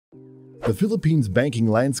The Philippines' banking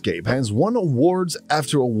landscape has won awards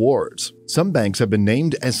after awards. Some banks have been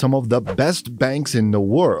named as some of the best banks in the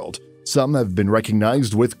world. Some have been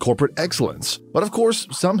recognized with corporate excellence, but of course,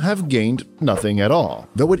 some have gained nothing at all.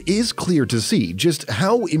 Though it is clear to see just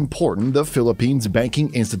how important the Philippines'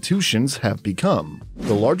 banking institutions have become.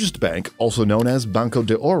 The largest bank, also known as Banco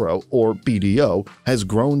de Oro or BDO, has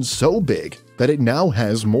grown so big that it now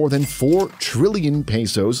has more than 4 trillion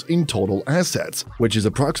pesos in total assets, which is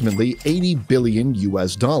approximately 80 billion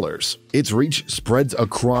US dollars. Its reach spreads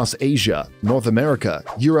across Asia, North America,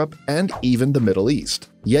 Europe, and even the Middle East.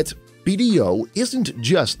 Yet, BDO isn't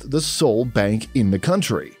just the sole bank in the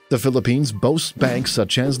country. The Philippines boasts banks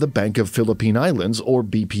such as the Bank of Philippine Islands or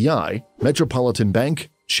BPI, Metropolitan Bank,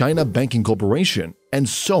 China Banking Corporation, and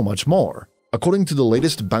so much more. According to the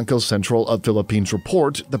latest Bangko Sentral of Philippines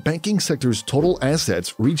report, the banking sector's total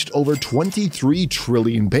assets reached over 23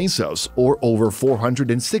 trillion pesos or over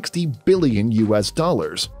 460 billion US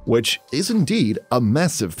dollars, which is indeed a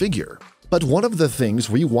massive figure. But one of the things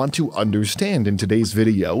we want to understand in today's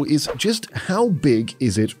video is just how big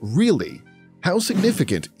is it really? How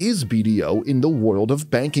significant is BDO in the world of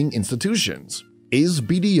banking institutions? Is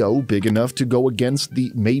BDO big enough to go against the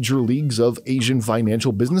major leagues of Asian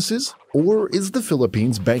financial businesses? Or is the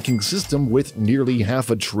Philippines banking system with nearly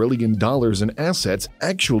 $500 billion in assets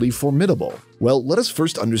actually formidable? Well, let us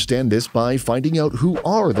first understand this by finding out who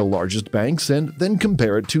are the largest banks and then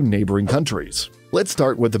compare it to neighboring countries. Let's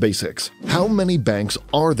start with the basics. How many banks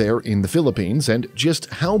are there in the Philippines and just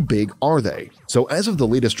how big are they? So as of the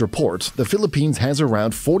latest reports, the Philippines has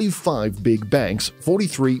around 45 big banks,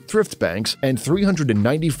 43 thrift banks, and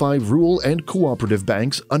 395 rural and cooperative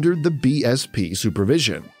banks under the BSP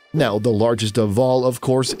supervision. Now, the largest of all, of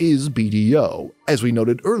course, is BDO. As we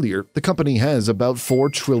noted earlier, the company has about 4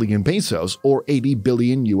 trillion pesos or 80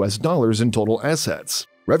 billion US dollars in total assets.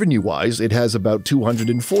 Revenue-wise, it has about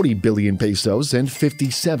 240 billion pesos and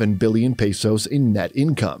 57 billion pesos in net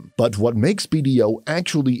income. But what makes BDO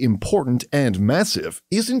actually important and massive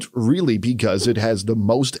isn't really because it has the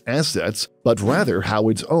most assets, but rather how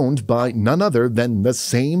it's owned by none other than the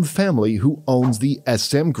same family who owns the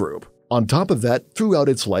SM Group. On top of that, throughout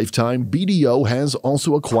its lifetime, BDO has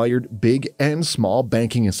also acquired big and small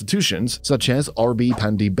banking institutions such as RB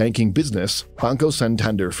Pandi Banking Business, Bangko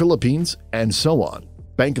Santander Philippines, and so on.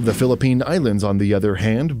 Bank of the Philippine Islands, on the other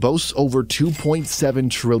hand, boasts over 2.7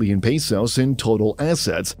 trillion pesos in total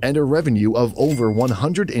assets and a revenue of over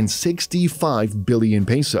 165 billion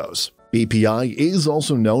pesos. BPI is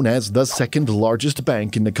also known as the second largest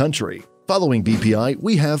bank in the country. Following BPI,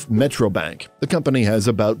 we have Metrobank. The company has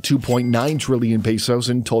about 2.9 trillion pesos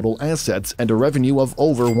in total assets and a revenue of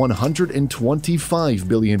over 125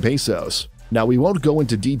 billion pesos. Now, we won't go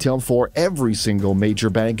into detail for every single major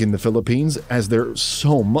bank in the Philippines as there's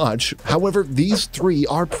so much. However, these three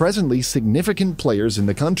are presently significant players in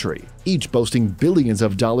the country, each boasting billions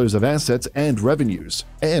of dollars of assets and revenues,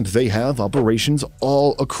 and they have operations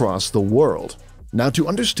all across the world. Now, to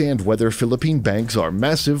understand whether Philippine banks are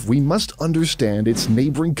massive, we must understand its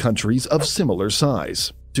neighboring countries of similar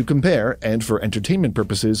size. To compare, and for entertainment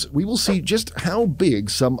purposes, we will see just how big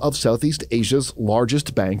some of Southeast Asia's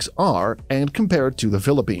largest banks are and compare it to the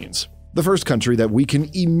Philippines. The first country that we can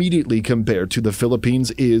immediately compare to the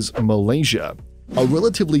Philippines is Malaysia, a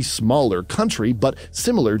relatively smaller country but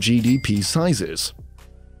similar GDP sizes.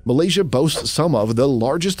 Malaysia boasts some of the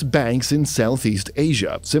largest banks in Southeast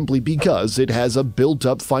Asia simply because it has a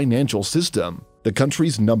built-up financial system. The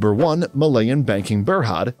country's #1 Malayan banking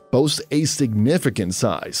Berhad boasts a significant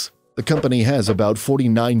size. The company has about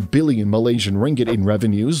 49 billion Malaysian ringgit in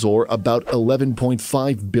revenues or about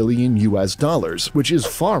 11.5 billion US dollars, which is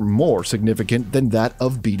far more significant than that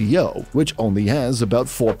of BDO, which only has about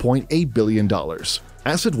 4.8 billion dollars.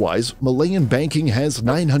 Asset-wise, Malayan banking has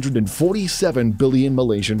 947 billion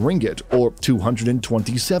Malaysian ringgit or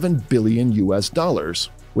 227 billion US dollars.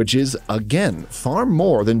 Which is, again, far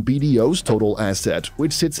more than BDO's total asset,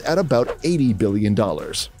 which sits at about $80 billion.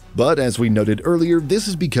 But as we noted earlier, this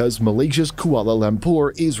is because Malaysia's Kuala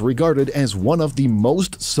Lumpur is regarded as one of the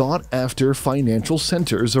most sought-after financial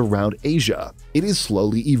centers around Asia. It is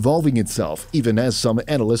slowly evolving itself, even as some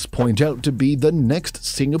analysts point out to be the next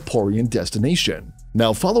Singaporean destination.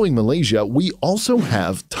 Now, following Malaysia, we also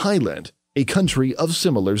have Thailand, a country of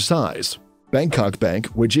similar size. Bangkok Bank,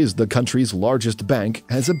 which is the country's largest bank,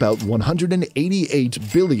 has about 188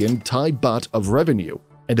 billion Thai baht of revenue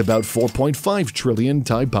and about 4.5 trillion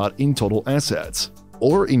Thai baht in total assets.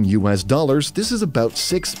 or in US dollars, this is about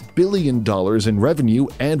 $6 billion in revenue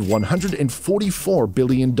and $144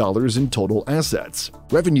 billion in total assets.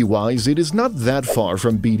 Revenue-wise, it is not that far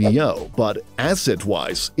from BDO, but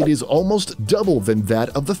asset-wise, it is almost double than that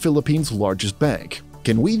of the Philippines' largest bank.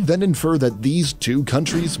 Can we then infer that these two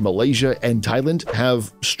countries, Malaysia and Thailand,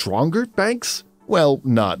 have stronger banks? Well,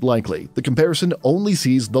 not likely. The comparison only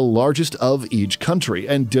sees the largest of each country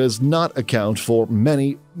and does not account for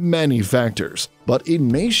many factors, but it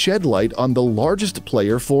may shed light on the largest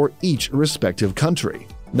player for each respective country.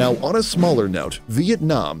 Now, on a smaller note,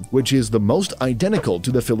 Vietnam, which is the most identical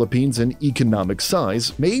to the Philippines in economic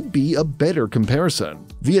size, may be a better comparison.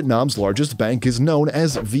 Vietnam's largest bank is known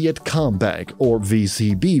as Vietcom Bank, or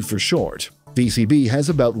VCB for short. VCB has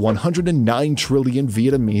about 109 trillion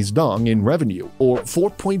Vietnamese dong in revenue, or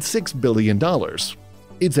 $4.6 billion.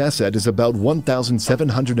 Its asset is about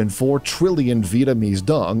 1,704 trillion Vietnamese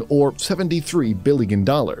dong, or $73 billion.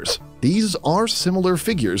 These are similar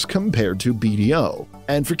figures compared to BDO.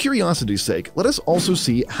 And for curiosity's sake, let us also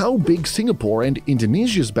see how big Singapore and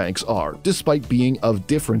Indonesia's banks are, despite being of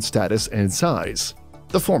different status and size.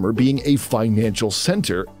 The former being a financial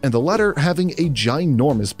center, and the latter having a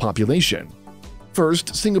ginormous population.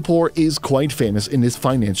 First, Singapore is quite famous in this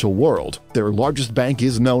financial world. Their largest bank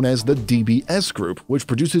is known as the DBS Group, which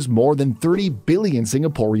produces more than 30 billion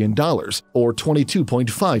Singaporean dollars, or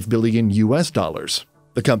 22.5 billion US dollars.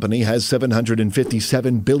 The company has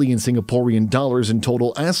 757 billion Singaporean dollars in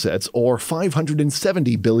total assets, or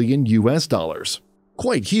 570 billion US dollars.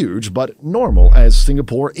 Quite huge, but normal as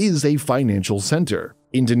Singapore is a financial center.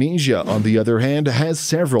 Indonesia, on the other hand, has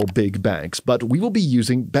several big banks, but we will be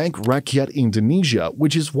using Bank Rakyat Indonesia,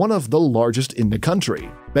 which is one of the largest in the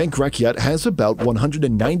country. Bank Rakyat has about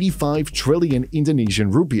 195 trillion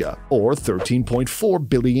Indonesian rupiah, or 13.4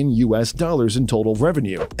 billion US dollars in total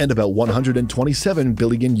revenue, and about 127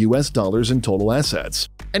 billion US dollars in total assets.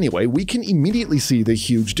 Anyway, we can immediately see the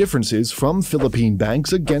huge differences from Philippine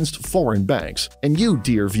banks against foreign banks, and you,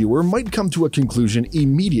 dear viewer, might come to a conclusion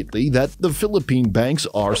immediately that the Philippine banks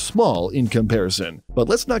are small in comparison. But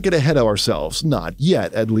let's not get ahead of ourselves, not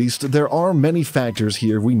yet at least. There are many factors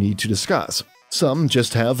here we need to discuss. Some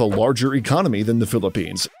just have a larger economy than the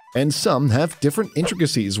Philippines, and some have different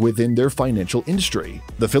intricacies within their financial industry.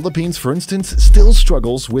 The Philippines, for instance, still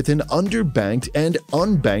struggles with an underbanked and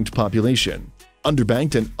unbanked population.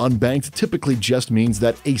 Underbanked and unbanked typically just means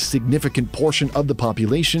that a significant portion of the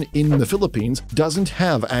population in the Philippines doesn't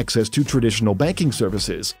have access to traditional banking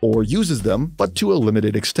services or uses them, but to a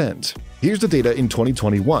limited extent. Here's the data in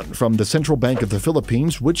 2021 from the Central Bank of the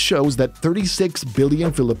Philippines, which shows that 36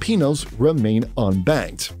 billion Filipinos remain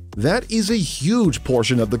unbanked. That is a huge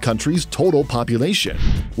portion of the country's total population.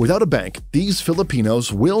 Without a bank, these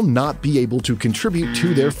Filipinos will not be able to contribute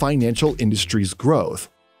to their financial industry's growth.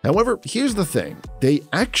 However, here's the thing, they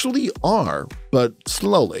actually are, but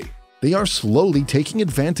slowly. They are slowly taking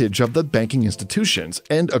advantage of the banking institutions,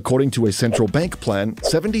 and according to a central bank plan,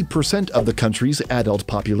 70% of the country's adult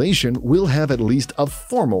population will have at least a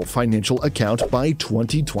formal financial account by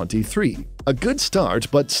 2023. A good start,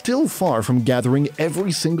 but still far from gathering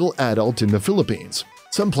every single adult in the Philippines.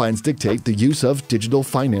 Some plans dictate the use of digital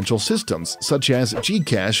financial systems, such as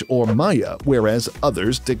GCash or Maya, whereas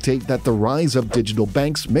others dictate that the rise of digital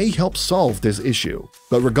banks may help solve this issue.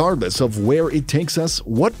 But regardless of where it takes us,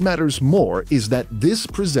 what matters more is that this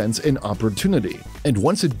presents an opportunity. And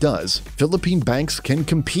once it does, Philippine banks can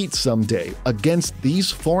compete someday against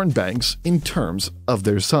these foreign banks in terms of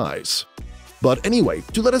their size. But anyway,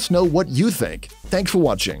 do let us know what you think. Thanks for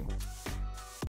watching.